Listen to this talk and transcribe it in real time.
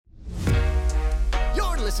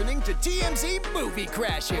listening to TMZ Movie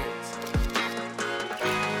Crashers.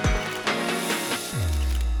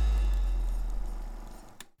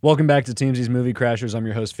 Welcome back to TMZ's Movie Crashers. I'm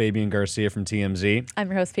your host, Fabian Garcia from TMZ. I'm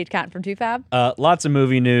your host, Paige Catton from TwoFab. Lots of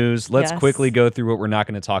movie news. Let's Yes. quickly go through what we're not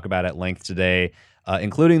going to talk about at length today,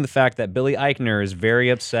 including the fact that Billy Eichner is very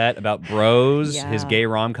upset about Bros, his gay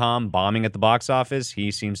rom-com, bombing at the box office.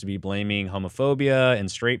 He seems to be blaming homophobia and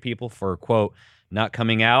straight people for, quote, not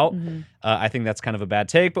coming out. I think that's kind of a bad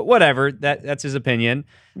take, but whatever. That's his opinion.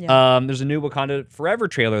 Yeah. There's a new Wakanda Forever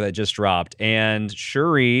trailer that just dropped, and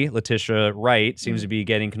Shuri, Letitia Wright, seems to be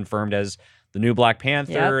getting confirmed as the new Black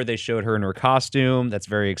Panther. Yep. They showed her in her costume. That's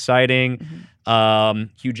very exciting.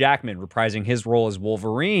 Hugh Jackman reprising his role as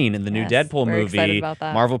Wolverine in the new Deadpool very movie. excited about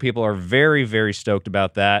that. Marvel people are very, very stoked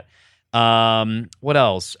about that. What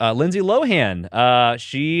else? Lindsay Lohan.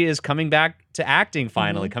 She is coming back to acting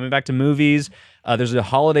finally, coming back to movies. There's a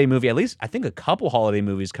holiday movie, at least I think a couple holiday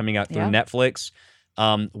movies coming out through Netflix.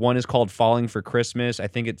 One is called Falling for Christmas. I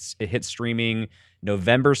think it hits streaming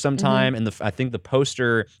November sometime, and I think the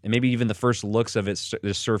poster and maybe even the first looks of it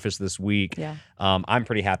surfaced this week. Yeah. I'm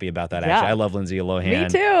pretty happy about that, actually. I love Lindsay Lohan. Me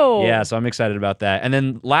too. Yeah, so I'm excited about that. And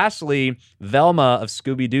then lastly, Velma of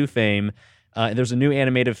Scooby-Doo fame. There's a new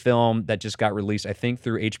animated film that just got released, I think,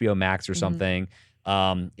 through HBO Max or something.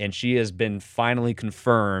 And she has been finally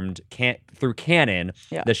confirmed through canon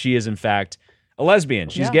that she is, in fact, a lesbian.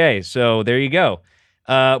 She's gay. So there you go.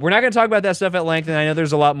 We're not going to talk about that stuff at length, and I know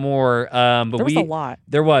there's a lot more. But there was a lot.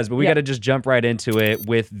 There was, but we got to just jump right into it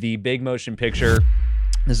with the big motion picture.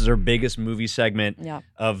 This is our biggest movie segment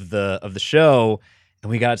of the show,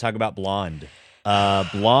 and we got to talk about Blonde.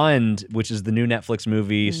 Blonde, which is the new Netflix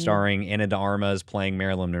movie starring Ana de Armas playing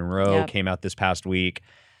Marilyn Monroe, came out this past week.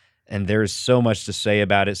 And there's so much to say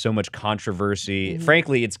about it, so much controversy.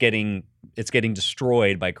 Frankly, it's getting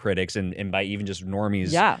destroyed by critics and by even just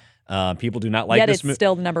normies. Yeah. People do not like Yet this it's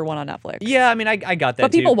still number one on Netflix. Yeah, I mean, I got that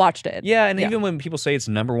But people watched it. Yeah, and even when people say it's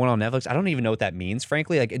number one on Netflix, I don't even know what that means,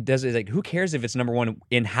 frankly. Like, it's like, who cares if it's number one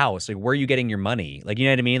in-house? Like, where are you getting your money? Like, you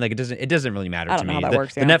know what I mean? Like, it doesn't really matter to me. I don't know how that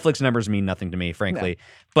works, The Netflix numbers mean nothing to me, frankly.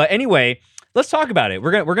 But anyway, let's talk about it.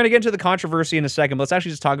 We're gonna get into the controversy in a second, but let's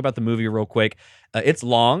actually just talk about the movie real quick. It's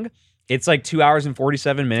long. It's like 2 hours and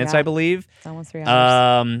 47 minutes, I believe. It's almost 3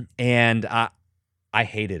 hours. And I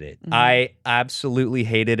hated it. I absolutely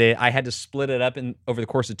hated it. I had to split it up over the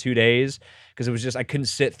course of 2 days because it was just, I couldn't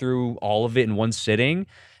sit through all of it in one sitting.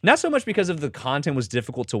 Not so much because of the content was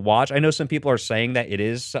difficult to watch. I know some people are saying that it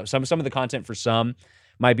is. Some of the content for some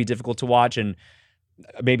might be difficult to watch, and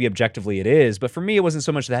maybe objectively it is. But for me, it wasn't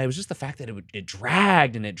so much that. It was just the fact that it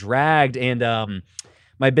dragged and it dragged. And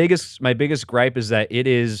my biggest gripe is that it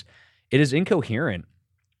is incoherent.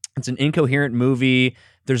 It's an incoherent movie.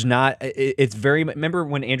 It's very, remember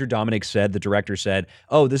when Andrew Dominik said, the director said,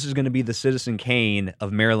 oh, this is going to be the Citizen Kane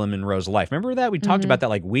of Marilyn Monroe's life. Remember that? We talked about that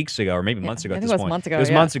like weeks ago or maybe months ago at this point. It was months ago. It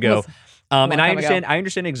was months ago. And I ago.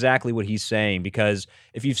 understand exactly what he's saying, because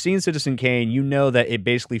if you've seen Citizen Kane, you know that it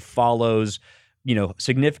basically follows,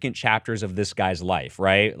 significant chapters of this guy's life,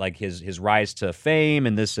 right? Like his rise to fame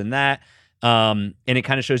and this and that. And it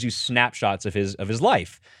kind of shows you snapshots of his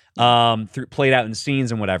life. Played out in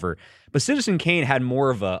scenes and whatever. But Citizen Kane had more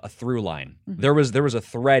of a through line. There was a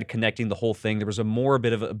thread connecting the whole thing. There was a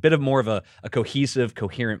bit more of a cohesive,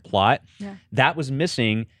 coherent plot. Yeah. That was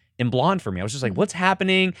missing in Blonde for me. I was just like, what's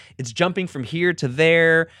happening? It's jumping from here to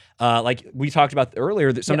there. Like we talked about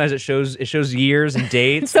earlier, that sometimes it shows years and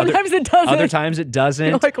dates. Sometimes it doesn't. Other times it doesn't.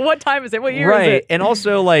 You're like, what time is it? What year is it? And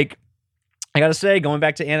also, like, I gotta say, going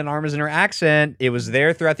back to Ana de Armas and her accent, it was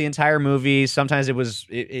there throughout the entire movie. Sometimes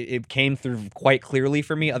it came through quite clearly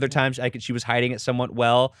for me. Other times she was hiding it somewhat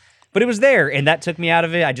well, but it was there, and that took me out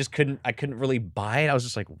of it. I couldn't really buy it. I was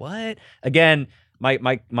just like, what? Again, my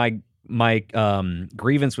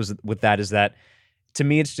grievance with that is that, to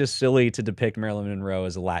me, it's just silly to depict Marilyn Monroe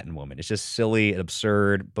as a Latin woman. It's just silly and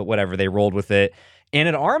absurd, but whatever, they rolled with it.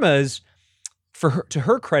 Ana de Armas, to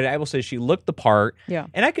her credit, I will say she looked the part. Yeah.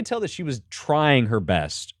 And I could tell that she was trying her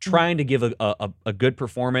best, trying to give a good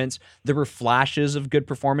performance. There were flashes of good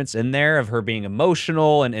performance in there, of her being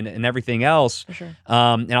emotional and everything else. For sure.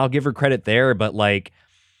 And I'll give her credit there, but like,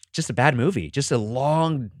 just a bad movie. Just a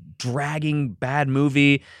long, dragging, bad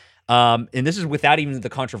movie. And this is without even the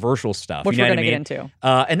controversial stuff. Which you know we're what going I to mean? get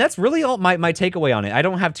into. And that's really all my takeaway on it. I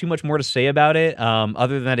don't have too much more to say about it,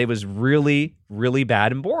 other than that it was really, really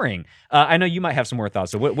bad and boring. I know you might have some more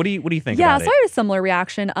thoughts. So what do you think about it? Yeah, so I had a similar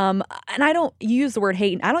reaction. And I don't use the word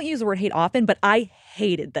hate. I don't use the word hate often, but I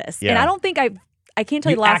hated this. Yeah. And I don't think I can't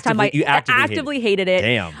tell you the last time I actively hated it.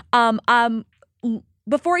 Damn.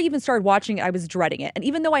 Before I even started watching it, I was dreading it. And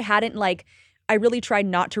even though I hadn't I really tried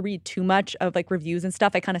not to read too much of like reviews and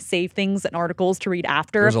stuff. I kind of save things and articles to read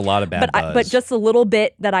after. There's a lot of bad buzz. But just a little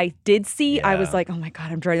bit that I did see, I was Yeah. like, oh my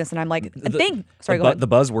God, I'm dreading this. And I'm like, sorry, go ahead. The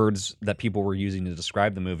buzzwords that people were using to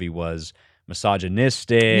describe the movie was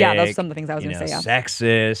misogynistic. Yeah, those are some of the things I was you going to know, say. Yeah.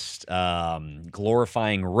 sexist,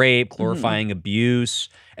 glorifying rape, glorifying abuse.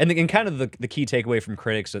 And kind of the key takeaway from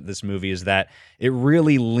critics of this movie is that it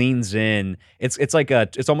really leans in. It's like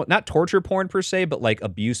it's almost not torture porn per se, but like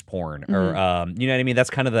abuse porn, or you know what I mean. That's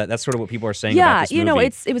kind of that's sort of what people are saying. Yeah, about this movie. you know,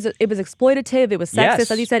 it was exploitative. It was sexist,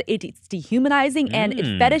 Yes. as you said. It's dehumanizing, and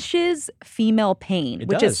it fetishes female pain,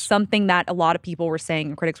 which does. is something that a lot of people were saying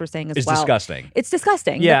and critics were saying as It's well. disgusting. It's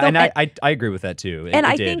disgusting. Yeah, The and film- I agree with that too. and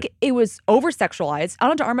I did. think it was over sexualized.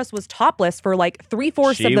 Ana de Armas was topless for like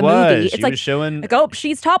 3/4 She of the was. movie. It's She like, was showing. oh,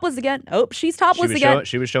 she's topless again. Oh, she's topless again.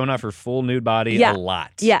 She was showing off her full nude body Yeah. a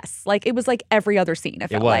lot. Yes, like it was like every other scene. I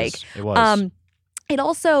felt like It was. It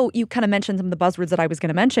also, you kind of mentioned some of the buzzwords that I was going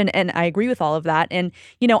to mention, and I agree with all of that. And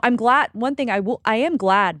you know, I'm glad. One thing I am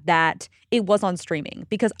glad that it was on streaming,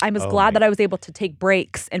 because I was glad that I was able to take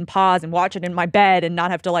breaks and pause and watch it in my bed and not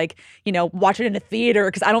have to like, you know, watch it in a theater,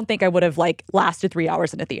 because I don't think I would have like lasted 3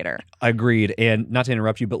 hours in a theater. Agreed. And not to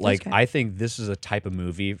interrupt you, but like okay. I think this is a type of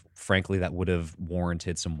movie, frankly, that would have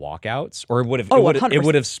warranted some walkouts, or would have Oh, it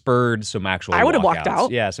would have spurred some actual. I would have walked walkouts.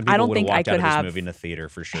 out. Yeah, some I people don't would have think I walked out could of this have movie in a theater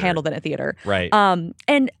for sure. Handled in a theater. Right.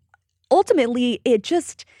 And ultimately, it's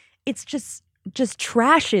just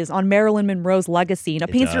trashes on Marilyn Monroe's legacy. You know,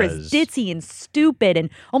 paints her as does. ditzy and stupid and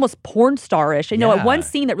almost porn starish. You know, Yeah. one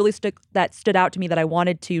scene that really stood out to me that I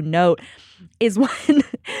wanted to note is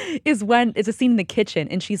when it's a scene in the kitchen,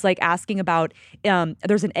 and she's like asking about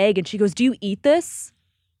there's an egg, and she goes, "Do you eat this?"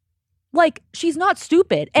 Like, she's not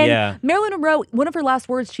stupid. And Yeah. Marilyn Monroe, one of her last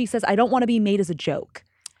words, she says, "I don't want to be made as a joke."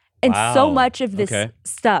 And so Wow. much of this Okay.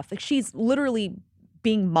 stuff, like she's literally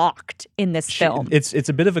being mocked in this film. It's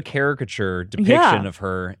a bit of a caricature depiction of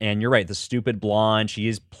her, and you're right. The stupid blonde. She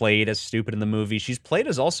is played as stupid in the movie. She's played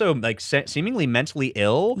as also like seemingly mentally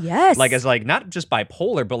ill. Yes. like as like not just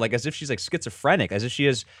bipolar, but like as if she's like schizophrenic, as if she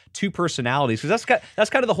has two personalities. Because that's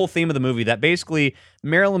kind of the whole theme of the movie. That basically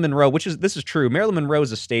Marilyn Monroe, this is true. Marilyn Monroe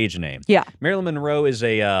is a stage name. Yeah. Marilyn Monroe is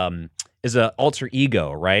a alter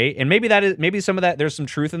ego, right? And maybe some of that, there's some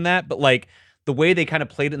truth in that, but like the way they kind of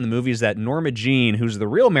played it in the movie is that Norma Jean, who's the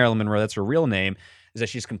real Marilyn Monroe, that's her real name, is that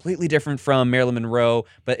she's completely different from Marilyn Monroe,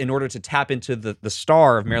 but in order to tap into the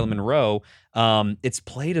star of Marilyn Monroe, it's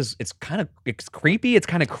played as it's creepy, it's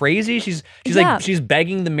kind of crazy. She's Yeah. like she's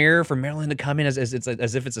begging the mirror for Marilyn to come in as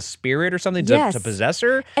if it's a spirit or something Yes. to possess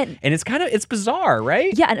her, And- and it's bizarre,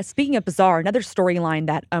 right? Yeah, and speaking of bizarre, another storyline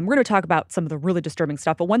that we're going to talk about some of the really disturbing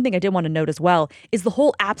stuff, but one thing I did want to note as well is the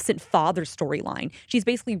whole absent father storyline. She's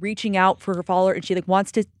basically reaching out for her father, and she like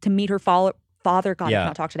wants to meet her father. God, I Yeah.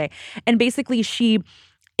 cannot talk today. And basically,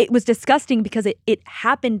 it was disgusting because it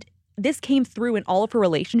happened. This came through in all of her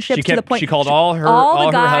relationships to the point She called all the her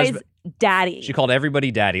guys husband. daddy. She called everybody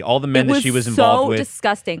daddy. All the men it that she was so involved with.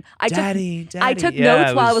 disgusting. Daddy. I took Yeah,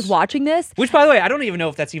 notes it while I was watching this. Which, by the way, I don't even know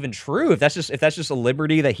if that's even true. If that's just a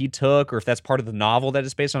liberty that he took, or if that's part of the novel that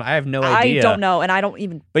it's based on. I have no idea. I don't know, and I don't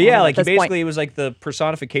even. But know yeah, at like he this point. basically it was like the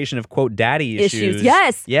personification of quote daddy issues.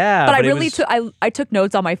 Yes. Yeah. But I it really was- took I took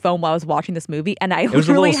notes on my phone while I was watching this movie, and I was a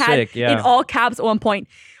literally little had sick, yeah. in all caps at one point,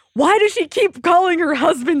 why does she keep calling her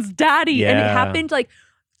husband's daddy? And it Yeah. happened like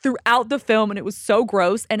throughout the film, and it was so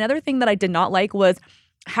gross. Another thing that I did not like was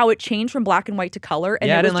how it changed from black and white to color. And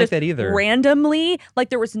Yeah, it I was didn't like just that either. randomly.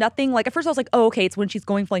 Like there was nothing like at first I was like, oh, okay, it's when she's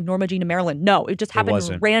going from like Norma Jean to Marilyn. No, it just happened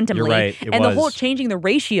wasn't. randomly. You're right, it and the whole was. changing the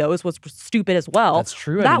ratios was stupid as well. That's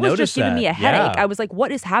true, I That didn't was notice just giving me a that. headache. Yeah. I was like,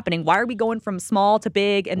 what is happening? Why are we going from small to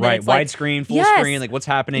big? And then right, it's like widescreen, full Yes. screen. Like what's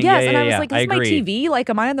happening? Yes, yeah, and yeah, I was yeah. like, I is this my agree. TV? Like,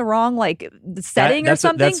 am I in the wrong setting or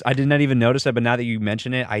something? I did not even notice that, but now that you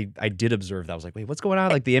mention it, I did observe that. I was like, wait, what's going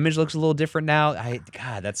on? Like the image looks a little different now. I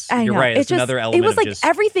You're know. right. It's It's just, another element It was of like just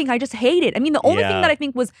everything I just hated. I mean, the only thing Yeah. that I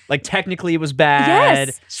think was like technically it was bad.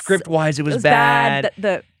 Yes. Script wise, it was bad.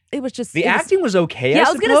 It was just The it was- acting was okay. Yeah,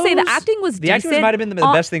 I was gonna say the suppose. acting was the acting decent. might have been the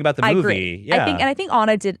An- best thing about the I movie. agree. Yeah, I think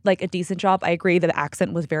Anna did like a decent job. I agree that the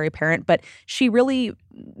accent was very apparent, but she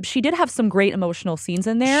did have some great emotional scenes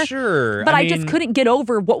in there. Sure, But I just mean, couldn't get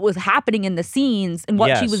over what was happening in the scenes and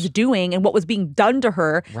what she Yes. was doing and what was being done to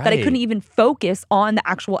her that I couldn't Right. even focus on the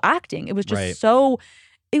actual acting. It was just Right. so.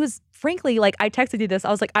 It was frankly like I texted you this. I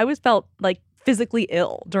was like I always felt like physically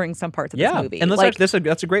ill during some parts of this movie. And like, that's a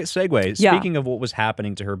great segue. Yeah. Speaking of what was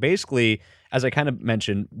happening to her, basically, as I kind of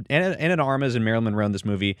mentioned, Ana de Armas and Marilyn Monroe in this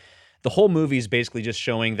movie, the whole movie is basically just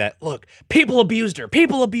showing that, look, people abused her,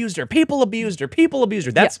 people abused her, people abused her, people abused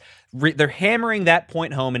her. That's they're hammering that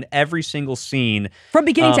point home in every single scene from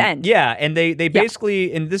beginning to end. Yeah, and they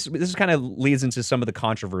basically, and this kind of leads into some of the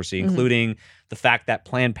controversy, including the fact that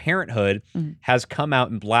Planned Parenthood has come out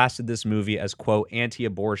and blasted this movie as, quote,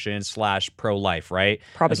 anti-abortion / pro-life, right?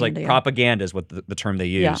 As like propaganda is what the term they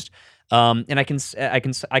used. And I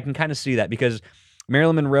can kind of see that because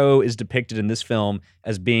Marilyn Monroe is depicted in this film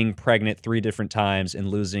as being pregnant 3 different times and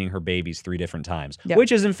losing her babies 3 different times,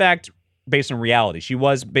 which is in fact based on reality. She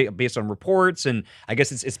was based on reports, and I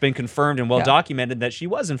guess it's been confirmed and well documented that she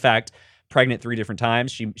was in fact pregnant 3 different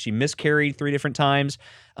times. She miscarried 3 different times.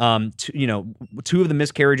 2 of the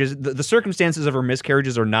miscarriages, the circumstances of her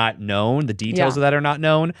miscarriages are not known. The details of that are not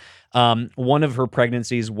known. One of her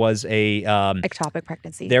pregnancies was a ectopic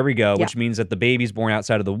pregnancy. There we go, which means that the baby's born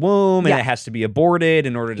outside of the womb and it has to be aborted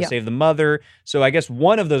in order to save the mother. So I guess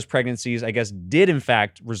one of those pregnancies, did in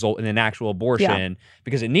fact result in an actual abortion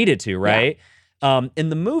because it needed to, right? In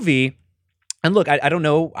the movie. And look, I don't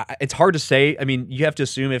know. It's hard to say. I mean, you have to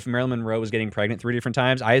assume if Marilyn Monroe was getting pregnant 3 different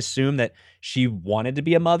times, I assume that she wanted to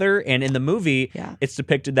be a mother. And in the movie, it's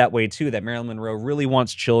depicted that way too, that Marilyn Monroe really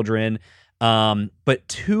wants children. But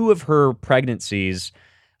 2 of her pregnancies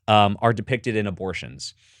are depicted in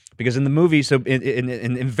abortions. Because in the movie, so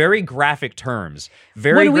in very graphic terms,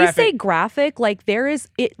 when we say graphic, like there is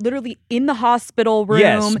it literally in the hospital room.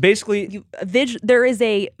 Yes, basically, there is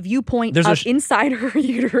a viewpoint of inside her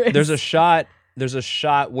uterus. There's a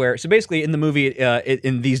shot where, so basically in the movie,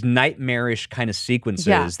 in these nightmarish kind of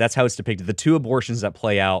sequences, that's how it's depicted. The 2 abortions that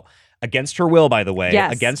play out against her will, by the way,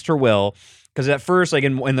 against her will. Because at first, like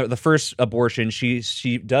in the first abortion, she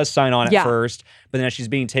does sign on at first, but then as she's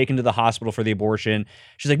being taken to the hospital for the abortion,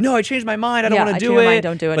 she's like, "No, I changed my mind. I don't want to do it.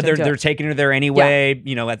 Don't do it." But they're taking her there anyway.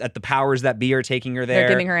 You know, at the powers that be are taking her there. They're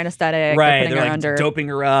giving her anesthetic. Right. They're like under. doping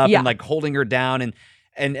her up and like holding her down.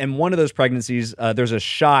 And one of those pregnancies, there's a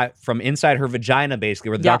shot from inside her vagina, basically,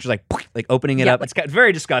 where the doctor's like opening it up. It's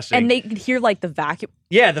very disgusting. And they hear like the vacuum.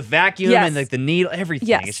 Yeah, the vacuum and like the needle, everything.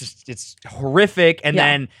 Yes. It's horrific. And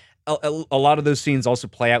then a lot of those scenes also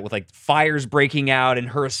play out with like fires breaking out and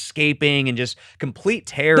her escaping and just complete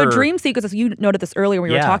terror. The dream sequences, you noted this earlier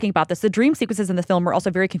when we were talking about this, the dream sequences in the film were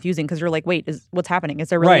also very confusing because you're like, wait, what's happening? Is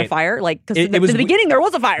there really a fire? Like, because in the beginning there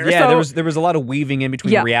was a fire. Yeah, so. there was a lot of weaving in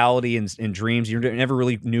between reality and dreams. You never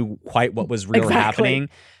really knew quite what was really happening.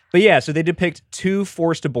 But yeah, so they depict 2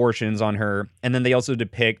 forced abortions on her, and then they also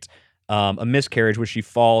depict a miscarriage where she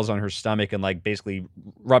falls on her stomach and like basically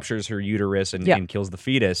ruptures her uterus and kills the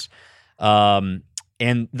fetus. And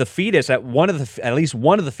the fetus at least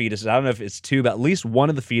one of the fetuses, I don't know if it's 2, but at least one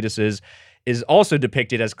of the fetuses is also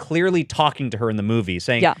depicted as clearly talking to her in the movie,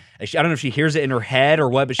 saying, I don't know if she hears it in her head or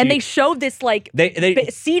what, but and they show this like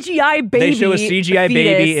CGI baby. They show a CGI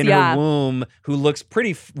baby in her womb who looks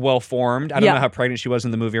pretty well formed. I don't know how pregnant she was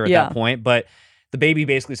in the movie or at that point, but the baby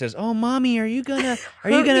basically says, "Oh, mommy, are you gonna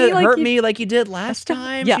hurt me like you did last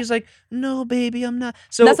time?" She's like, "No, baby, I'm not."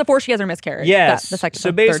 So that's before she has her miscarriage. Yes.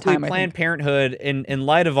 So basically, Planned Parenthood, in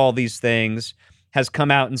light of all these things, has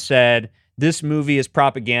come out and said, this movie is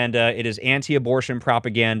propaganda. It is anti-abortion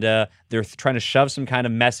propaganda. They're trying to shove some kind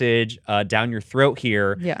of message down your throat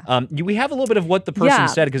here. Yeah. We have a little bit of what the person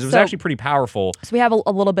said because it was actually pretty powerful. So we have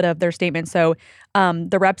a little bit of their statement. So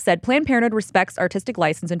the rep said, Planned Parenthood respects artistic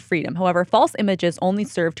license and freedom. However, false images only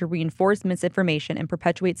serve to reinforce misinformation and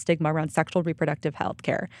perpetuate stigma around sexual reproductive health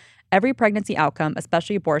care. Every pregnancy outcome,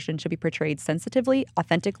 especially abortion, should be portrayed sensitively,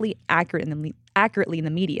 authentically, accurately in the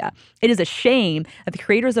media. It is a shame that the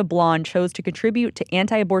creators of Blonde chose to contribute to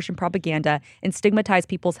anti-abortion propaganda and stigmatize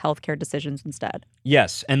people's healthcare decisions instead.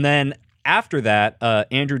 Yes, and then after that,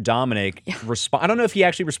 Andrew Dominik I don't know if he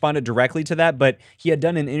actually responded directly to that, but he had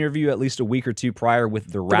done an interview at least a week or 2 prior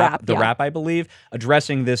with The Wrap, I believe,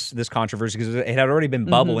 addressing this controversy because it had already been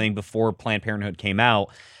bubbling before Planned Parenthood came out.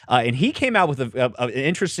 And he came out with an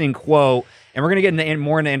interesting quote, and we're going to get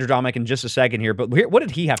more into Andrew Dominik in just a second here, but what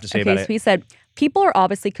did he have to say about it? So he said, people are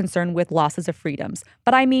obviously concerned with losses of freedoms,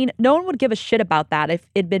 but I mean, no one would give a shit about that if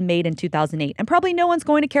it'd been made in 2008, and probably no one's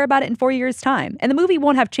going to care about it in 4 years' time. And the movie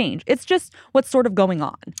won't have changed. It's just what's sort of going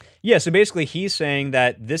on. Yeah, so basically he's saying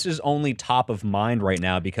that this is only top of mind right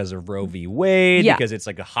now because of Roe v. Wade, because it's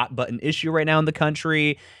like a hot button issue right now in the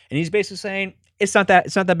country, and he's basically saying it's not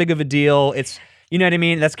that big of a deal. You know what I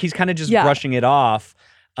mean? He's kind of just brushing it off.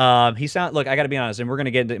 Look, I got to be honest, and we're going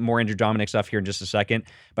to get into more Andrew Dominic stuff here in just a second,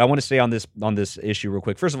 but I want to stay on this issue real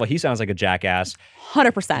quick. First of all, he sounds like a jackass.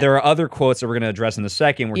 100%. There are other quotes that we're going to address in a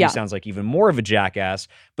second where he sounds like even more of a jackass.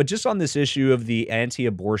 But just on this issue of the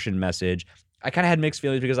anti-abortion message, I kind of had mixed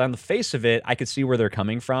feelings because on the face of it, I could see where they're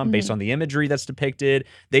coming from based on the imagery that's depicted.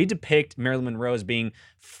 They depict Marilyn Monroe as being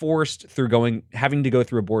forced through having to go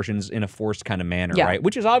through abortions in a forced kind of manner, right?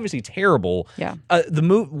 Which is obviously terrible. Yeah.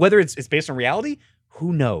 Whether it's based on reality,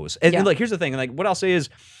 who knows? And look, here's the thing. Like, what I'll say is,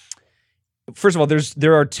 first of all,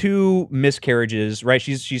 there are 2 miscarriages, right?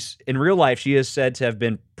 She's in real life, she is said to have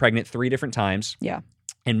been pregnant 3 different times. Yeah.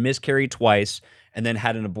 And miscarried twice, and then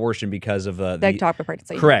had an abortion because of the ectopic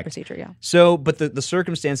pregnancy procedure. Yeah. So, but the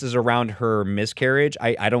circumstances around her miscarriage,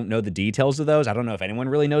 I don't know the details of those. I don't know if anyone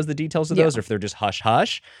really knows the details of those, or if they're just hush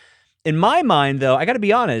hush. In my mind, though, I got to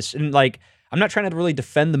be honest, and like, I'm not trying to really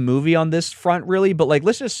defend the movie on this front, really, but like,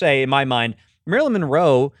 let's just say, in my mind, Marilyn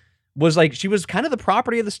Monroe was like, she was kind of the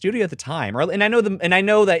property of the studio at the time, and I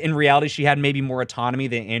know that in reality she had maybe more autonomy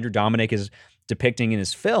than Andrew Dominic is depicting in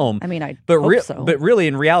his film. I mean, hope so. But really,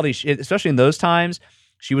 in reality, especially in those times,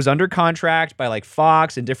 she was under contract by like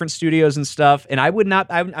Fox and different studios and stuff. And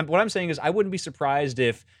what I'm saying is, I wouldn't be surprised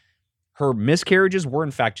if her miscarriages were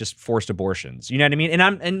in fact just forced abortions. You know what I mean?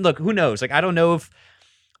 And look, who knows? Like, I don't know if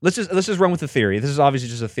let's just run with the theory. This is obviously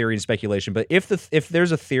just a theory and speculation. But if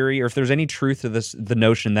there's a theory, or if there's any truth to this, the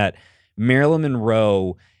notion that Marilyn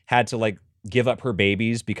Monroe had to like give up her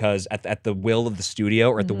babies because at the will of the studio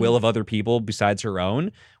or at the will of other people besides her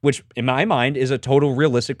own, which in my mind is a total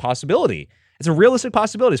realistic possibility. It's a realistic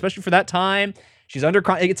possibility, especially for that time. She's under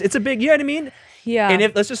it's a big, you know what I mean? Yeah.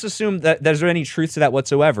 And let's just assume that there's any truth to that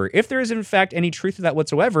whatsoever. If there is in fact any truth to that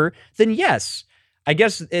whatsoever, then yes, I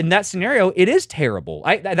guess in that scenario, it is terrible.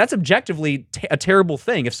 That's objectively a terrible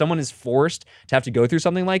thing. If someone is forced to have to go through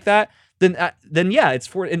something like that, then yeah, it's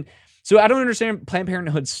for. And so I don't understand Planned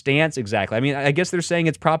Parenthood's stance exactly. I mean, I guess they're saying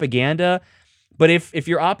it's propaganda, but if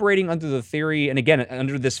you're operating under the theory, and again,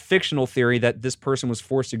 under this fictional theory that this person was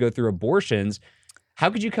forced to go through abortions, how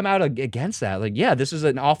could you come out against that? Like, yeah, this is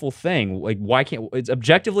an awful thing. Like, why can't, it's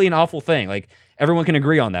objectively an awful thing. Like, everyone can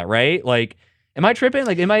agree on that, right? Like, am I tripping?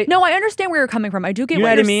 Like, No, I understand where you're coming from. I do get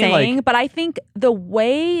what you're saying, but I think the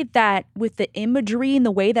way that with the imagery and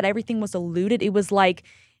the way that everything was alluded, it was like,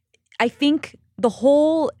 I think the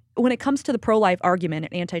whole, when it comes to the pro-life argument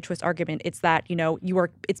and anti-choice argument, it's that,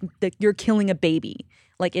 you're killing a baby.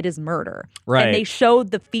 Like, it is murder. Right. And they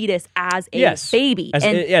showed the fetus as a baby.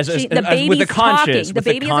 The baby's with the conscious, talking. The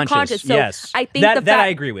baby is conscious. So yes. I think that I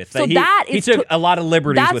agree with. So he took a lot of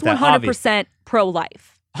liberties with that. That's 100%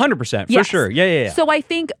 pro-life. 100%, for sure. Yeah. So I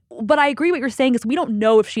think, but I agree what you're saying is we don't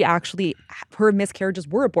know if she actually, her miscarriages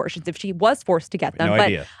were abortions, if she was forced to get them. No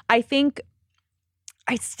idea. I think,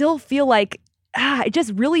 I still feel like,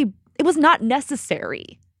 it was not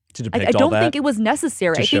necessary. To depict I don't think it was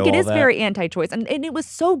necessary. I think it is that. very anti-choice. And it was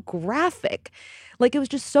so graphic. Like, it was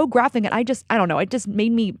just so graphic. And I don't know. It just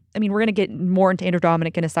made me, I mean, we're going to get more into Andrew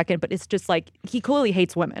Dominic in a second, but it's just like, he clearly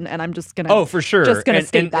hates women. And I'm just going to. Oh, for sure. Just going to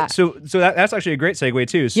state that. So that's actually a great segue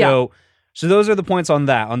too. So those are the points on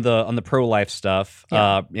that, on the pro-life stuff,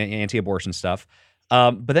 anti-abortion stuff.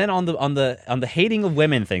 But then on the hating of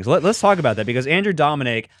women things, let's talk about that, because Andrew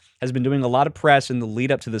Dominic has been doing a lot of press in the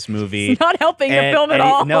lead up to this movie. It's not helping the film at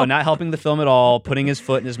all. No, not helping the film at all, putting his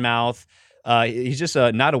foot in his mouth. He's just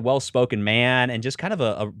not a well-spoken man, and just kind of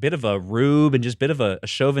a bit of a rube, and just a bit of a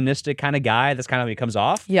chauvinistic kind of guy. That's kind of how he comes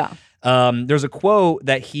off. Yeah. There's a quote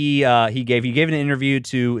that he gave. He gave an interview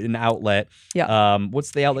to an outlet. Yeah.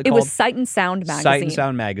 What's the outlet called? It was Sight and Sound magazine. Sight and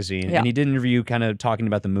Sound magazine. Yeah. And he did an interview kind of talking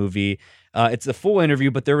about the movie. It's a full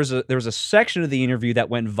interview, but there was a section of the interview that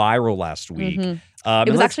went viral last week.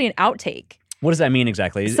 It was actually an outtake. What does that mean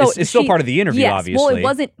exactly? It's still part of the interview, obviously. Well, it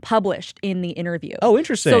wasn't published in the interview. Oh,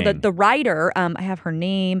 interesting. So the writer, I have her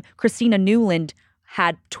name, Christina Newland,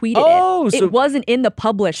 had tweeted it. So it wasn't in the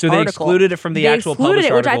published article. So they excluded it from the actual published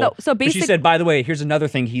article. Which I thought, so basically, but she said, by the way, here's another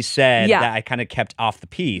thing he said that I kind of kept off the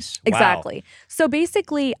piece. Wow. Exactly. So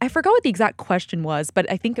basically, I forgot what the exact question was, but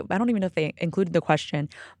I don't even know if they included the question,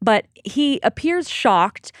 but he appears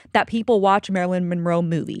shocked that people watch Marilyn Monroe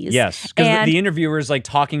movies. Yes, because the interviewer is like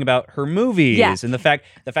talking about her movies and the fact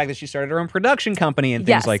that she started her own production company and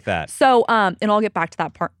things like that. So, and I'll get back to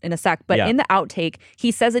that part in a sec, but in the outtake,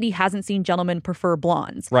 he says that he hasn't seen Gentlemen Prefer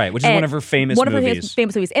Blondes. Right, which is one of her famous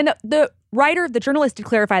movies. And the journalist did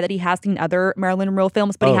clarify that he has seen other Marilyn Monroe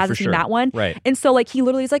films, but he hasn't seen that one. Right. And so, like, he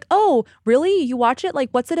literally is like, oh, really? You watch it? Like,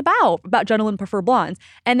 what's it about? About Gentlemen Prefer Blondes.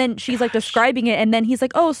 And then she's like describing it, and then he's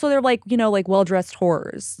like, oh, so they're like, like well-dressed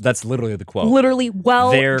whores. That's literally the quote. Literally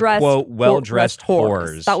well-dressed well-dressed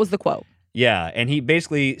whores. That was the quote. Yeah, and he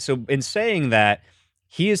basically, so in saying that,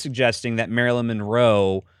 he is suggesting that Marilyn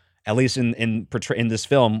Monroe, at least in this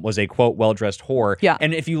film, was a quote well-dressed whore. Yeah.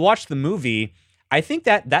 And if you watch the movie, I think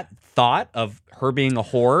that thought of her being a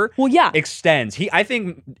whore, extends. I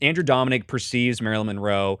think Andrew Dominik perceives Marilyn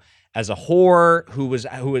Monroe as a whore who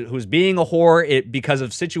was being a whore because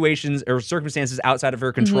of situations or circumstances outside of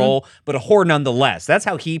her control, but a whore nonetheless. That's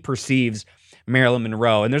how he perceives Marilyn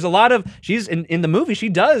Monroe. And there's a lot of, she's in the movie, she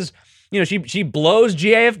does, she blows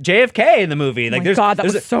JFK in the movie. Like, there's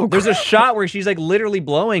a shot where she's like literally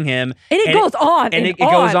blowing him, and it goes on, and it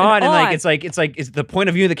goes on, and like it's the point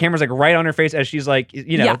of view of the camera's like right on her face as she's like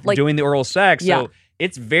doing the oral sex. So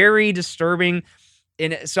it's very disturbing.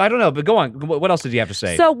 And so I don't know, but go on. What else did you have to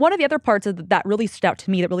say? So one of the other parts that really stood out to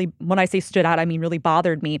me, that really, when I say stood out, I mean really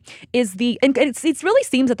bothered me, is and it really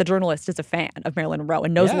seems that the journalist is a fan of Marilyn Monroe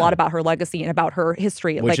and knows a lot about her legacy and about her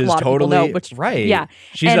history, which like is a lot totally, of people know. Which, right. Yeah.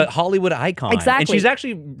 She's a Hollywood icon. Exactly. And she's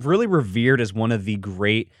actually really revered as one of the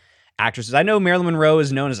great actresses. I know Marilyn Monroe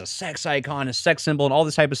is known as a sex icon, a sex symbol, and all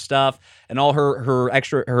this type of stuff, and all her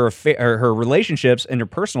relationships in her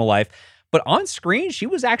personal life. But on screen, she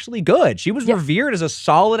was actually good. She was revered as a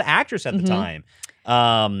solid actress at the time.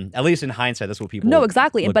 At least in hindsight, that's what people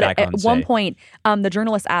exactly. look But back at on one say. point, the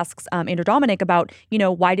journalist asks Andrew Dominik about,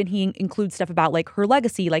 why didn't he include stuff about like her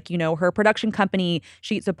legacy, like, her production company.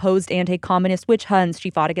 She opposed anti-communist witch hunts. She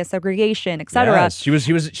fought against segregation, etc. Yes, she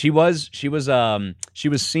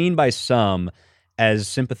was seen by some as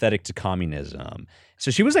sympathetic to communism. So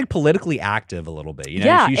she was like politically active a little bit,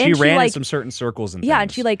 Yeah, she ran in like, some certain circles and yeah, things.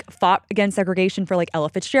 and she like fought against segregation for like Ella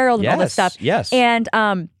Fitzgerald and all this stuff. Yes. And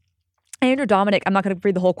Andrew Dominik, I'm not going to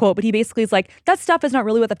read the whole quote, but he basically is like, that stuff is not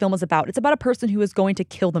really what the film is about. It's about a person who is going to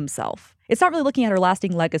kill themselves. It's not really looking at her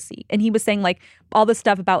lasting legacy. And he was saying like all this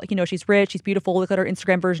stuff about, she's rich, she's beautiful, look at her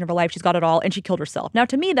Instagram version of her life, she's got it all, and she killed herself. Now,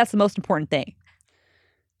 to me, that's the most important thing.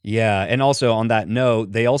 Yeah, and also on that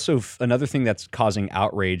note, they also another thing that's causing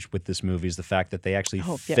outrage with this movie is the fact that they actually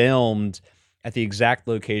filmed at the exact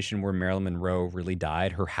location where Marilyn Monroe really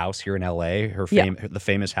died, her house here in LA, the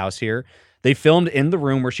famous house here. They filmed in the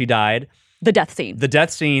room where she died. The death scene. The death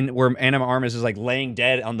scene where Ana de Armas is like laying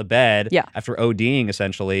dead on the bed after ODing,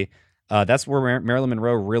 essentially. That's where Marilyn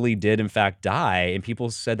Monroe really did, in fact, die. And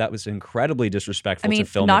people said that was incredibly disrespectful to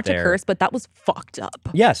film not it there. to curse, but that was fucked up.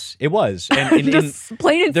 Yes, it was. And just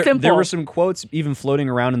plain and simple. There were some quotes even floating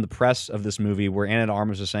around in the press of this movie where Ana de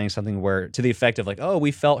Armas was saying something to the effect of like, oh,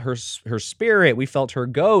 we felt her spirit, we felt her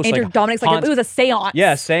ghost. Andrew Dominik's like, it was a seance.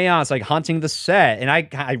 Yeah, seance, like haunting the set. And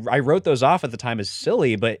I wrote those off at the time as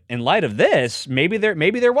silly, but in light of this, maybe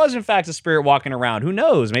there was in fact a spirit walking around. Who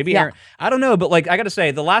knows? Maybe I don't know. But like I got to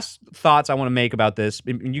say, the last thoughts I want to make about this,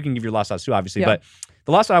 and you can give your last thoughts too, obviously, but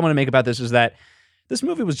the last thought I want to make about this is that this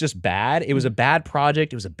movie was just bad. It was a bad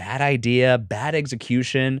project. It was a bad idea, bad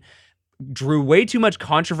execution, drew way too much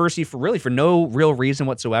controversy for no real reason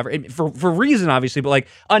whatsoever. For reason, obviously, but like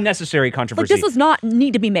unnecessary controversy. But this does not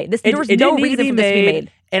need to be made. There was no reason for this to be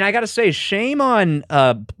made. And I got to say, shame on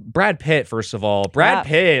Brad Pitt, first of all. Brad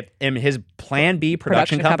Pitt and his Plan B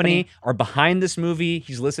production company are behind this movie.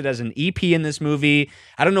 He's listed as an EP in this movie.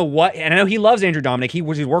 I don't know what, and I know he loves Andrew Dominik.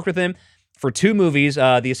 He's worked with him for 2 movies,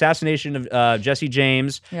 the assassination of Jesse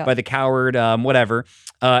James by the coward, whatever,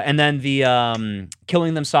 and then the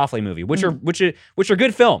Killing Them Softly movie, which are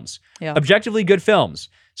good films, objectively good films.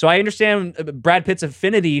 So I understand Brad Pitt's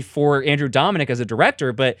affinity for Andrew Dominik as a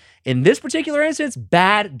director, but in this particular instance,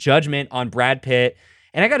 bad judgment on Brad Pitt.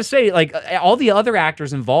 And I got to say, like, all the other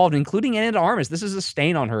actors involved, including Ana de Armas, this is a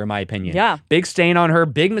stain on her, in my opinion. Yeah. Big stain on her,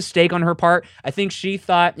 big mistake on her part. I think she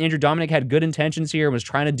thought Andrew Dominik had good intentions here and was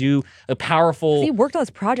trying to do a powerful... He worked on this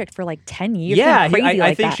project for like 10 years. Yeah,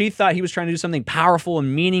 I think she thought he was trying to do something powerful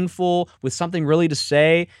and meaningful with something really to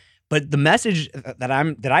say. But the message that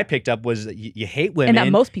I picked up was that you hate women. And that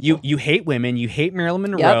most people. You hate women. You hate Marilyn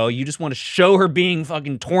Monroe. You just want to show her being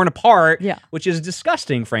fucking torn apart, which is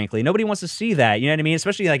disgusting, frankly. Nobody wants to see that. You know what I mean?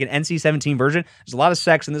 Especially like an NC-17 version. There's a lot of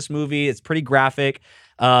sex in this movie. It's pretty graphic.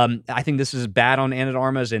 I think this is bad on Ana de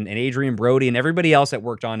Armas and Adrian Brody and everybody else that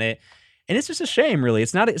worked on it. And it's just a shame, really.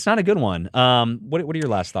 It's not a good one. What are your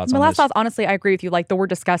last thoughts on this? My last thoughts, honestly, I agree with you. Like the word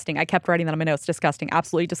disgusting, I kept writing that on my notes. Disgusting,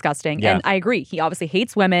 absolutely disgusting. Yeah. And I agree. He obviously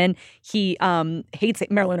hates women. He hates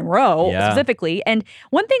Marilyn Monroe specifically. And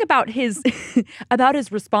one thing about his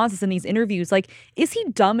responses in these interviews, like, is he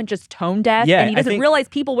dumb and just tone deaf? Yeah, and he doesn't realize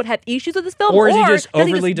people would have issues with this film, or is he just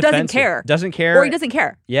overly doesn't defensive? care? Doesn't care, or he doesn't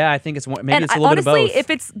care. Yeah, I think it's a little honestly, bit of both. If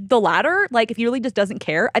it's the latter, like if he really just doesn't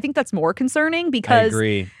care, I think that's more concerning because I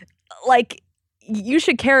agree. Like, you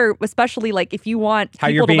should care, especially like if you want How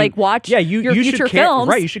people you're being, to like watch you your should future care, films.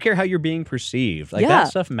 right? You should care how you're being perceived. Like Yeah. that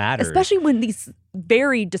stuff matters, Especially when these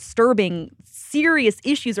very disturbing, serious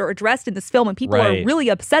issues are addressed in this film and people Right. are really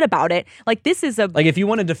upset about it. Like this is a Like if you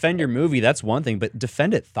want to defend your movie, that's one thing, but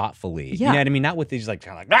defend it thoughtfully. You Yeah. know what I mean? Not with these like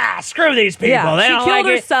kind of like screw these people. Yeah, They she don't killed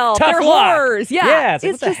like herself. It. Tough They're luck. whores. Yeah. Yeah. It's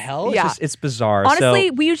like, It's what the just- hell? yeah. It's bizarre. honestly,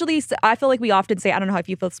 So, we usually I feel like we often say, I don't know how if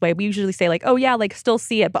you feel this way, we usually say like, oh yeah, like still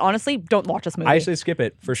see it, but honestly, don't watch this movie. I say skip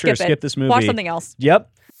it for sure. Skip it. Skip this movie. Watch something else. Yep.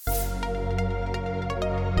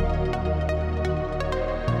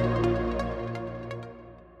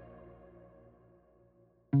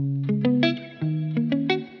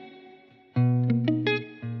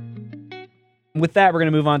 With that, we're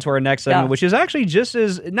going to move on to our next segment, Yeah. which is actually just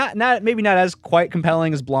as maybe not as quite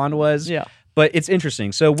compelling as Blonde was. Yeah. But it's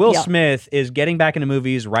interesting. So Will Yeah. Smith is getting back into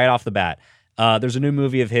movies right off the bat. There's a new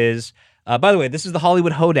movie of his. By the way, this is the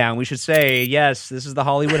Hollywood Hoedown. We should say, yes, this is the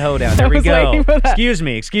Hollywood Hoedown. There we was go. waiting for that. Excuse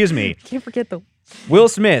me. Can't forget the Will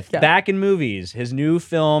Smith, Yeah. back in movies. His new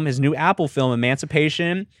film, his new Apple film,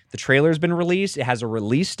 Emancipation. The trailer's been released. It has a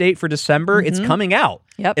release date for December. It's coming out.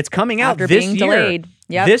 Yep. It's coming out After this being year. delayed.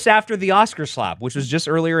 Yep. This after the Oscar slap, which was just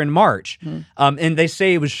earlier in March. And they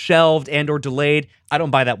say it was shelved and or delayed. I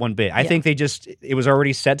don't buy that one bit. I think it was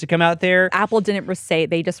already set to come out there. Apple didn't say,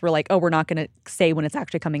 they just were like, oh, we're not going to say when it's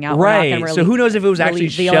actually coming out. We're not Right. gonna So who knows if it was actually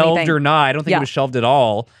reveal shelved anything. or not. I don't think Yeah. it was shelved at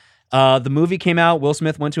all. The movie came out. Will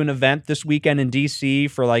Smith went to an event this weekend in D.C.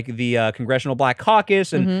 for like the Congressional Black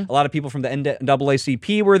Caucus, and a lot of people from the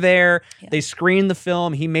NAACP were there. They screened the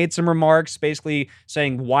film. He made some remarks, basically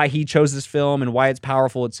saying why he chose this film and why it's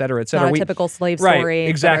powerful, et cetera, et cetera. Not a typical slave Right, story.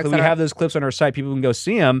 exactly. Et We cetera. have those clips on our site. People can go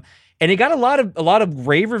see them, and it got a lot of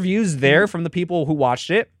rave reviews there from the people who watched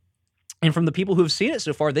it. And from the people who have seen it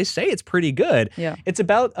so far, they say it's pretty good. Yeah. It's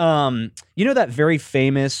about that very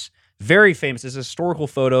famous it's a historical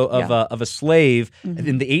photo of a slave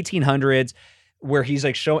in the 1800s where he's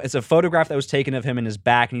like it's a photograph that was taken of him in his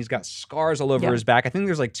back, and he's got scars all over his back. I think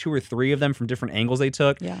there's like 2 or 3 of them from different angles they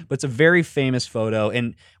took. Yeah. But it's a very famous photo,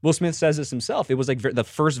 and Will Smith says this himself. It was like the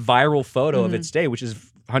first viral photo of its day, which is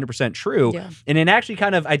 100% true. Yeah. And it actually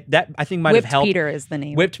kind of I think might have Whipped helped. Peter is the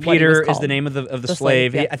name. Whipped what he was Peter is the called. name of the The slave.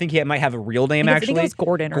 slave, yeah. I think he might have a real name I actually. think it was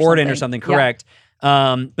Gordon or Gordon or something. something, Yeah. correct.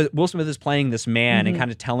 But Will Smith is playing this man and kind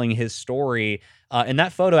of telling his story. And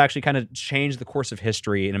that photo actually kind of changed the course of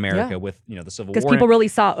history in America with the Civil War. Because people really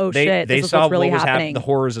saw, oh they, shit, they this is saw what's really what was happening. the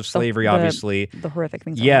horrors of slavery, the- obviously. The horrific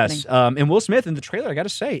things that are Yes, happening. and Will Smith in the trailer, I got to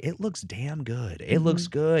say, it looks damn good. It looks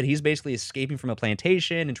good. He's basically escaping from a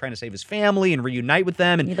plantation and trying to save his family and reunite with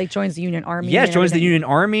them. And He like joins the Union Army. yes, and joins the everything. Union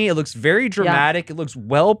Army. It looks very dramatic. It looks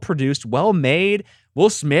well produced, well made. Will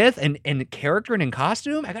Smith and character and in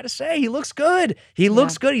costume, I gotta say, he looks good. He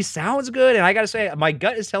looks good. He sounds good. And I gotta say, my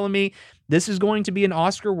gut is telling me this is going to be an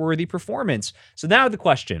Oscar-worthy performance. So now the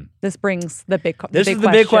question. This brings the big This is the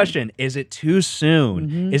big question. Is it too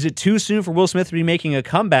soon? Is it too soon for Will Smith to be making a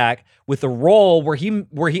comeback with a role where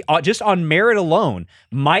he just on merit alone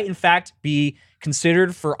might in fact be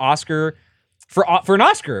considered for an Oscar?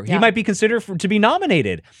 He Yeah. might be considered to be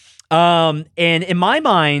nominated. And in my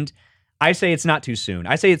mind, I say it's not too soon.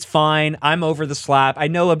 I say it's fine. I'm over the slap. I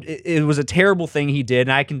know it was a terrible thing he did,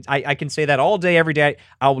 and I can say that all day, every day.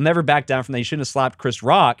 I will never back down from that. He shouldn't have slapped Chris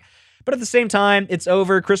Rock. But at the same time, it's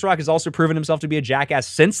over. Chris Rock has also proven himself to be a jackass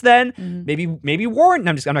since then. Maybe Warren.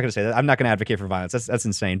 I'm not going to say that. I'm not going to advocate for violence. That's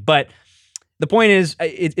insane. But the point is,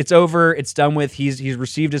 it's over. It's done with. He's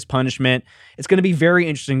received his punishment. It's going to be very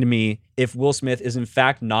interesting to me if Will Smith is in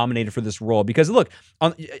fact nominated for this role. Because look,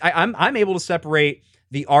 I'm able to separate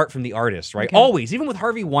the art from the artist, right? Okay. Always, even with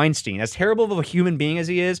Harvey Weinstein, as terrible of a human being as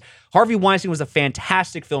he is, Harvey Weinstein was a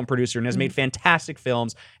fantastic film producer and has made fantastic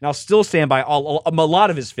films, and I'll still stand by a lot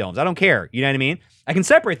of his films. I don't care. You know what I mean? I can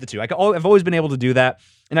separate the two. I've always been able to do that,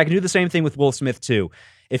 and I can do the same thing with Will Smith too.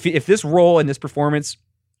 If this role and this performance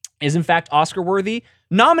is in fact Oscar worthy,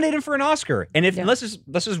 nominate him for an Oscar. And let's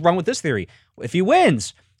just run with this theory. If he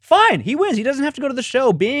wins, fine, he wins. He doesn't have to go to the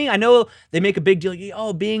show. I know they make a big deal.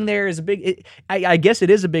 Oh, being there is a big. I guess it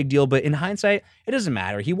is a big deal, but in hindsight, it doesn't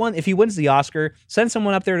matter. If he wins the Oscar, send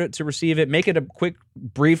someone up there to receive it. Make it a quick,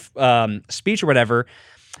 brief speech or whatever.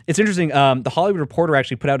 It's interesting. The Hollywood Reporter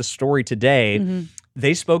actually put out a story today.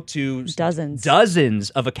 They spoke to dozens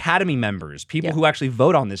of Academy members, people who actually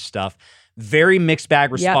vote on this stuff. Very mixed bag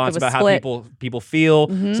response about split. how people feel.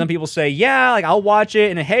 Some people say, yeah, like I'll watch it,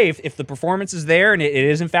 and hey, if the performance is there and it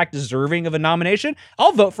is in fact deserving of a nomination,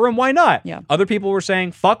 I'll vote for him. Why not? Yeah. Other people were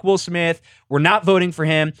saying, fuck Will Smith. We're not voting for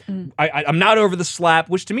him. I'm not over the slap,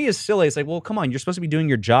 which to me is silly. It's like, well, come on, you're supposed to be doing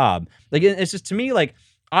your job. Like it's just, to me, like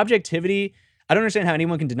objectivity. I don't understand how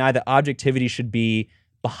anyone can deny that objectivity should be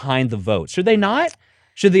behind the vote. Should they not?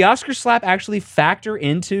 Should the Oscar slap actually factor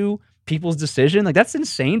into people's decision? Like, that's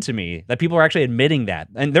insane to me that people are actually admitting that.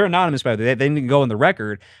 And they're anonymous, by the way. They didn't go on the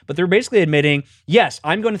record, but they're basically admitting, yes,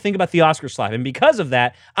 I'm going to think about the Oscar slap. And because of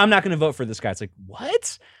that, I'm not going to vote for this guy. It's like,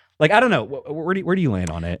 what? Like, I don't know. Where do you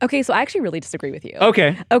land on it? Okay, so I actually really disagree with you.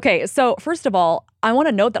 Okay. So first of all, I want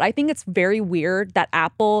to note that I think it's very weird that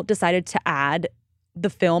Apple decided to add the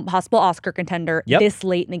film possible Oscar contender this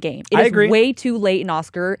late in the game. It I is agree. way too late in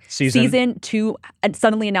Oscar season to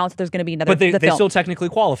suddenly announce that there's going to be another. But they film. still technically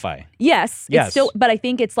qualify. Yes. It's still, but I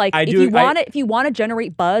think it's like if you want to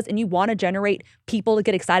generate buzz and you want to generate people to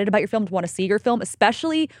get excited about your film, to want to see your film,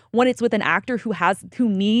 especially when it's with an actor who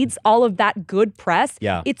needs all of that good press.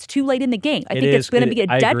 Yeah. It's too late in the game. I think it's going to be a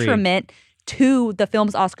detriment to the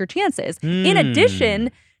film's Oscar chances. In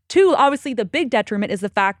addition to, obviously, the big detriment is the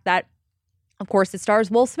fact that, of course, it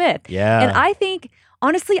stars Will Smith. Yeah. And I think,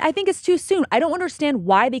 honestly, it's too soon. I don't understand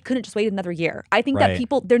why they couldn't just wait another year. I think that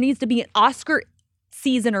there needs to be an Oscar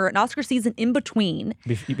season or an Oscar season in between.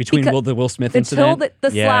 Between the Will Smith incident? Until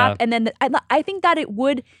the slap. And then I think that it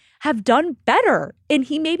would have done better. And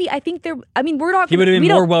he maybe, I think we're not. He would have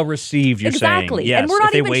been more well received, you're saying. Exactly. Yes, and we're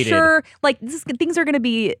not even waited. sure, like, things are going to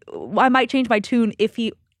be, I might change my tune if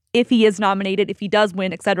he is nominated, if he does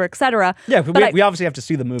win, et cetera, et cetera. Yeah, we obviously have to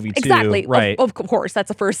see the movie too. Exactly. Right. Of course. That's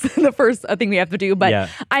the first thing we have to do. But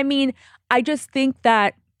I just think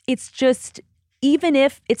that it's just, even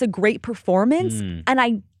if it's a great performance, and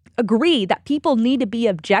I agree that people need to be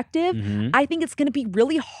objective, I think it's going to be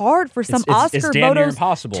really hard for some Oscar voters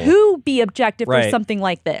to be objective for something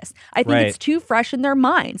like this. I think it's too fresh in their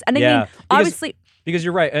minds. And I mean, obviously... Because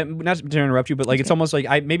you're right, not to interrupt you, but like it's almost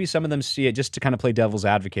like maybe some of them see it just to kind of play devil's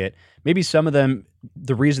advocate. Maybe some of them,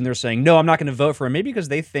 the reason they're saying, no, I'm not going to vote for him, maybe because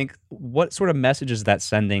they think, what sort of message is that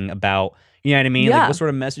sending about, you know what I mean? Yeah. Like, what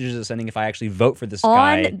sort of message is it sending if I actually vote for this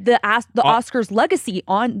guy? On the Oscars legacy,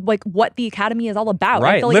 on like what the Academy is all about.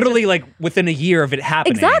 Right, literally like within a year of it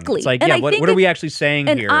happening. Exactly. It's like, and what are we actually saying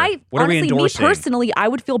here? What are we endorsing? Me personally, I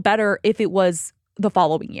would feel better if it was the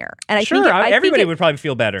following year. And I think everybody would probably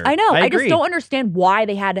feel better. I know. I agree. just don't understand why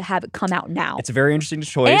they had to have it come out now. It's a very interesting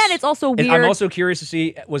choice. And it's also weird. And I'm also curious to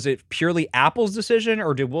see, was it purely Apple's decision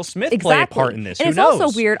or did Will Smith play a part in this? And Who it's knows?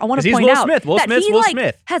 also weird. I want to point Will out Smith. Will that Smith's he Will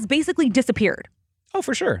Smith. has basically disappeared. Oh,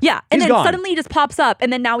 for sure. Yeah. And He's then gone. suddenly he just pops up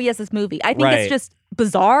and then now he has this movie. I think it's just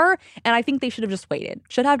bizarre, and I think they should have just waited.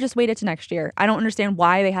 Should have just waited to next year. I don't understand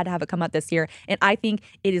why they had to have it come out this year, and I think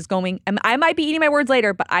it is going, I might be eating my words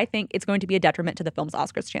later, but I think it's going to be a detriment to the film's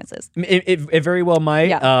Oscars chances. It very well might.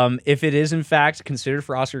 Yeah. If it is in fact considered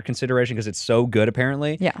for Oscar consideration because it's so good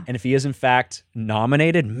apparently, and if he is in fact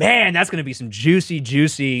nominated, man, that's going to be some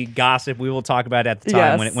juicy gossip we will talk about at the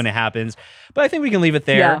time when it happens. But I think we can leave it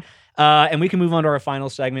there. Yeah. And we can move on to our final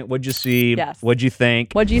segment. What'd you see? Yes. What'd you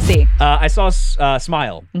think? What'd you see? I saw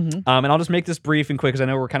Smile. And I'll just make this brief and quick because I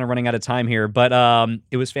know we're kind of running out of time here. But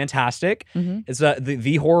it was fantastic. It's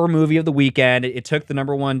the horror movie of the weekend. It took the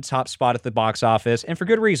 #1 top spot at the box office, and for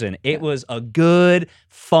good reason. It was a good,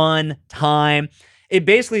 fun time. It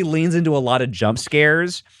basically leans into a lot of jump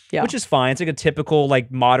scares, which is fine. It's like a typical like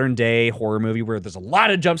modern day horror movie where there's a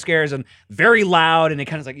lot of jump scares and very loud, and it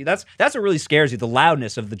kind of like that's what really scares you, the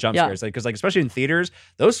loudness of the jump scares. Like, because like especially in theaters,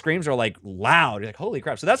 those screams are like loud. You're like, holy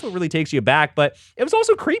crap! So that's what really takes you back. But it was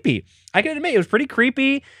also creepy. I can admit it was pretty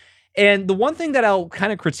creepy. And the one thing that I'll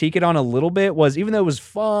kind of critique it on a little bit was, even though it was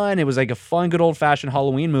fun, it was like a fun, good old fashioned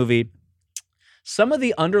Halloween movie. Some of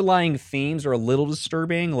the underlying themes are a little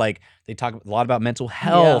disturbing. Like they talk a lot about mental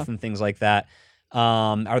health and things like that.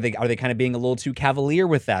 Are they kind of being a little too cavalier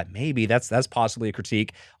with that? Maybe that's possibly a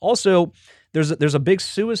critique. Also, there's a big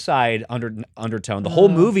suicide undertone. The whole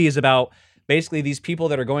movie is about basically these people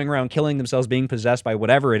that are going around killing themselves, being possessed by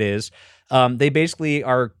whatever it is. They basically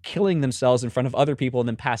are killing themselves in front of other people and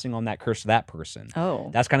then passing on that curse to that person. Oh,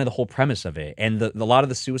 that's kind of the whole premise of it. And a lot of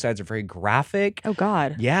the suicides are very graphic. Oh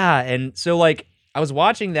God. Yeah, and so like, I was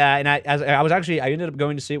watching that, and I ended up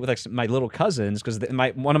going to see it with like my little cousins because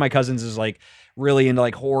one of my cousins is like really into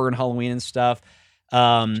like horror and Halloween and stuff.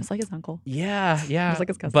 Just like his uncle. Yeah. Just like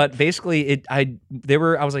his cousin. But basically, I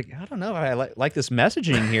was like, I don't know, I like this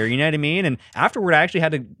messaging here. You know what I mean? And afterward, I actually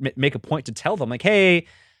had to make a point to tell them like, hey,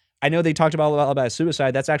 I know they talked about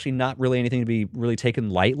suicide. That's actually not really anything to be really taken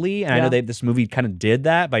lightly. And I know this movie kind of did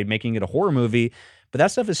that by making it a horror movie. But that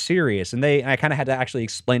stuff is serious, and I kind of had to actually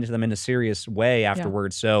explain it to them in a serious way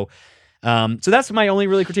afterwards. So that's my only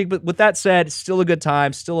really critique. But with that said, still a good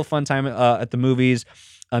time, still a fun time at the movies.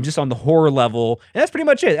 just on the horror level. And that's pretty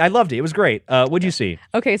much it. I loved it. It was great. What'd you see?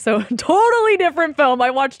 Okay, so totally different film. I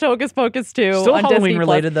watched Hocus Pocus 2. Still on Halloween Disney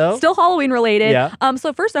related, though. Still Halloween related. Yeah.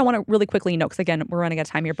 So first I want to really quickly note, because again, we're running out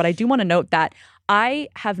of time here, but I do want to note that I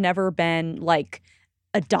have never been like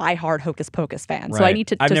a diehard Hocus Pocus fan. So I need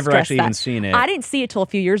to I've never stress actually that. even seen it. I didn't see it till a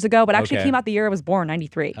few years ago, but actually Okay. came out the year I was born,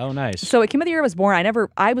 93. Oh, nice. So it came out the year I was born.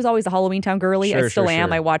 I was always a Halloween Town girly. Sure, I still sure, am.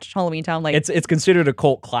 sure. I watched Halloween Town like It's considered a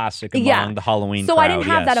cult classic among Yeah. the Halloween so crowd. I didn't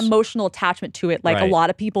have that yes. emotional attachment to it like a Right. lot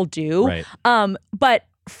of people do. Right. But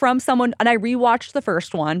from someone, and I rewatched the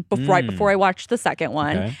first one right before I watched the second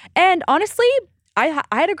one. Okay. And honestly, I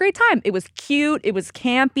had a great time. It was cute. It was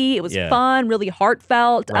campy. It was Yeah. fun, really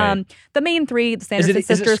heartfelt. Right. The main three, the Is Sanderson it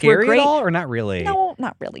sisters, scary were great. at all, or not really? No,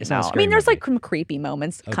 not really. It's No. not a I scary mean, there's movie. like some creepy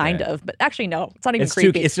moments, kind Okay. of, but actually, no, it's not even It's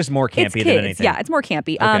creepy. it's just more campy It's than kids. anything. Yeah, it's more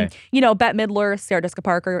campy. Okay. Bette Midler, Sarah Jessica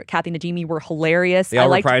Parker, Kathy Najimy were hilarious. They all I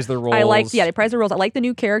liked, reprised their roles. they reprised their roles. I like the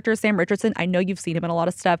new character, Sam Richardson. I know you've seen him in a lot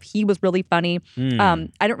of stuff. He was really funny. I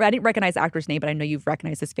didn't recognize the actor's name, but I know you've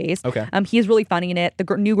recognized his face. Okay. He is really funny in it.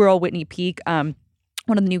 The new girl, Whitney Peak,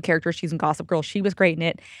 one of the new characters, she's in Gossip Girl. She was great in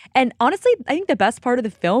it. And honestly, I think the best part of the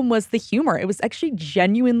film was the humor. It was actually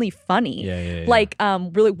genuinely funny. Yeah. Like,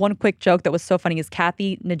 really one quick joke that was so funny is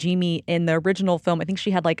Kathy Najimy in the original film, I think she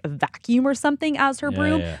had like a vacuum or something as her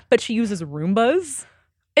broom, yeah. but she uses Roombas.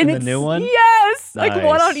 In And the new one? Yes! Like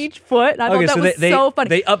one Nice. on each foot. And I thought that was so funny.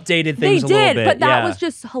 They updated They things a little did, bit. but that yeah. was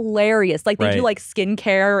just hilarious. Like they do Right. like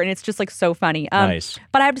skincare, and it's just like so funny. Nice.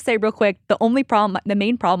 But I have to say real quick, the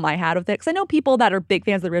main problem I had with it, because I know people that are big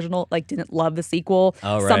fans of the original like didn't love the sequel.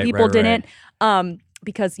 Oh, Some right, people right, didn't.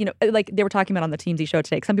 Because like they were talking about on the TMZ show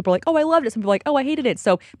today. Some people are like, "Oh, I loved it." Some people are like, "Oh, I hated it."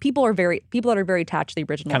 So people that are very attached to the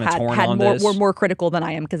original Kinda torn on this. were more critical than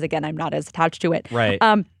I am, because again, I'm not as attached to it. Right.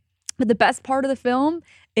 But the best part of the film,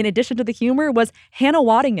 in addition to the humor, was Hannah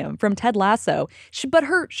Waddingham from Ted Lasso. She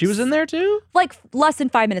was in there too? like less than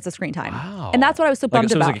 5 minutes of screen time. Wow. And that's what I was so Like, bummed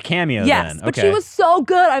so it was about. like a cameo Yes, then. but Okay. she was so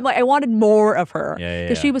good. I'm like, I wanted more of her. Yeah,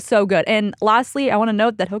 Because she was so good. And lastly, I want to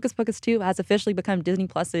note that Hocus Pocus 2 has officially become Disney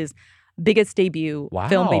Plus's biggest film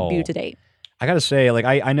debut to date. I gotta say, like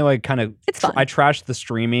I know I kind of It's fun. I trashed the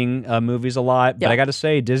streaming movies a lot, but Yeah. I gotta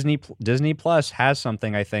say Disney Plus has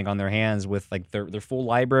something I think on their hands with like their full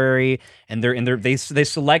library and they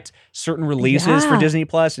select certain releases for Yeah. Disney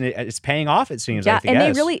Plus, and it's paying off. It seems. Yeah, I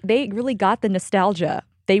and guess. they really got the nostalgia.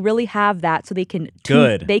 They really have that, so they can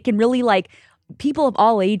Good. They can really like people of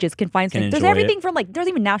all ages can find Can things. There's enjoy everything from like there's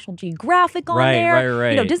even National Geographic on Right, there.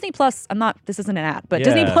 right. You know, Disney Plus. This isn't an ad, but Yeah.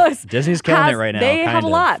 Disney Plus. Disney's killing it right now, They have kind a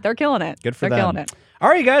of. lot. They're killing it. Good for They're them. killing it. All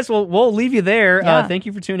right, guys. Well, we'll leave you there. Yeah. Thank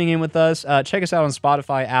you for tuning in with us. Check us out on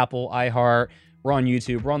Spotify, Apple, iHeart. We're on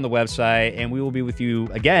YouTube. We're on the website, and we will be with you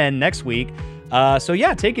again next week. So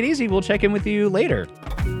yeah, take it easy. We'll check in with you later.